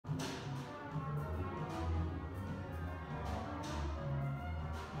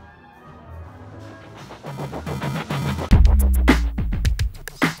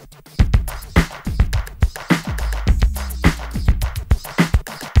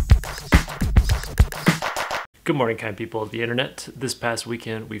Good morning, kind people of the internet. This past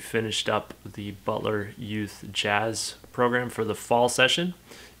weekend, we finished up the Butler Youth Jazz program for the fall session,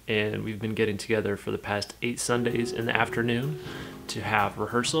 and we've been getting together for the past 8 Sundays in the afternoon to have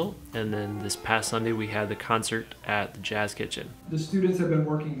rehearsal, and then this past Sunday we had the concert at the Jazz Kitchen. The students have been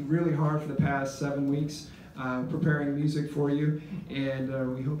working really hard for the past 7 weeks preparing music for you,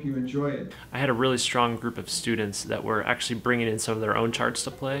 and we hope you enjoy it. I had a really strong group of students that were actually bringing in some of their own charts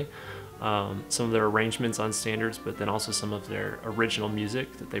to play, some of their arrangements on standards, but then also some of their original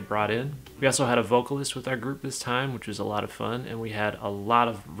music that they brought in. We also had a vocalist with our group this time, which was a lot of fun, and we had a lot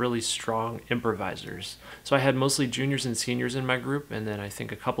of really strong improvisers. So I had mostly juniors and seniors in my group, and then I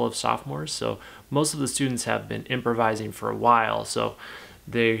think a couple of sophomores. So most of the students have been improvising for a while, so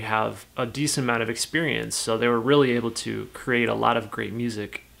they have a decent amount of experience, so they were really able to create a lot of great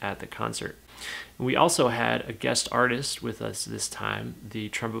music at the concert. We also had a guest artist with us this time. The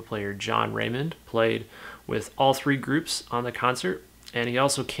trumpet player John Raymond played with all 3 groups on the concert, and he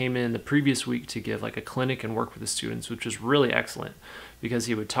also came in the previous week to give like a clinic and work with the students, which was really excellent because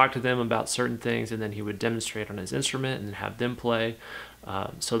he would talk to them about certain things and then he would demonstrate on his instrument and have them play.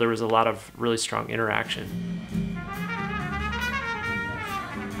 So there was a lot of really strong interaction.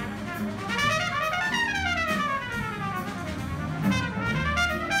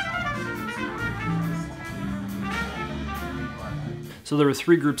 So there were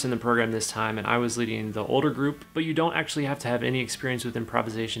 3 groups in the program this time, and I was leading the older group, but you don't actually have to have any experience with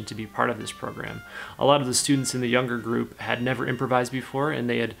improvisation to be part of this program. A lot of the students in the younger group had never improvised before, and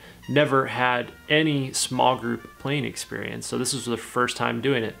they had never had any small group playing experience, so this was their first time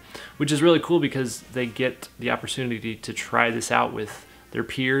doing it, which is really cool because they get the opportunity to try this out with their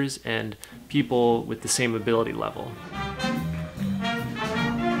peers and people with the same ability level.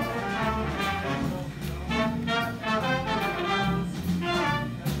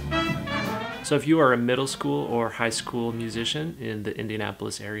 So if you are a middle school or high school musician in the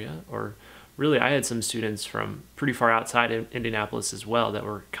Indianapolis area, or really I had some students from pretty far outside of Indianapolis as well that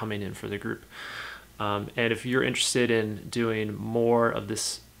were coming in for the group. And if you're interested in doing more of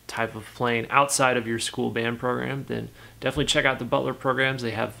this type of playing outside of your school band program, then definitely check out the Butler programs.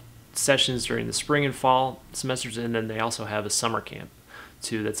 They have sessions during the spring and fall semesters, and then they also have a summer camp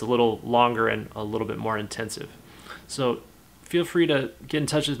too that's a little longer and a little bit more intensive. So feel free to get in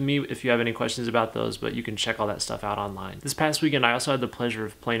touch with me if you have any questions about those, but you can check all that stuff out online. This past weekend, I also had the pleasure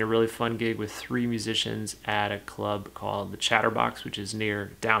of playing a really fun gig with 3 musicians at a club called the Chatterbox, which is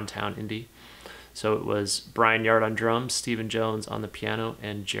near downtown Indy. So it was Brian Yard on drums, Stephen Jones on the piano,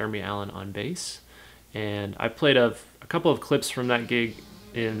 and Jeremy Allen on bass. And I played a couple of clips from that gig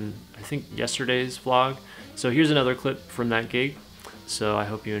in, I think, yesterday's vlog. So here's another clip from that gig. So I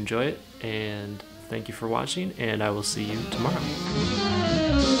hope you enjoy it, and thank you for watching, and I will see you tomorrow.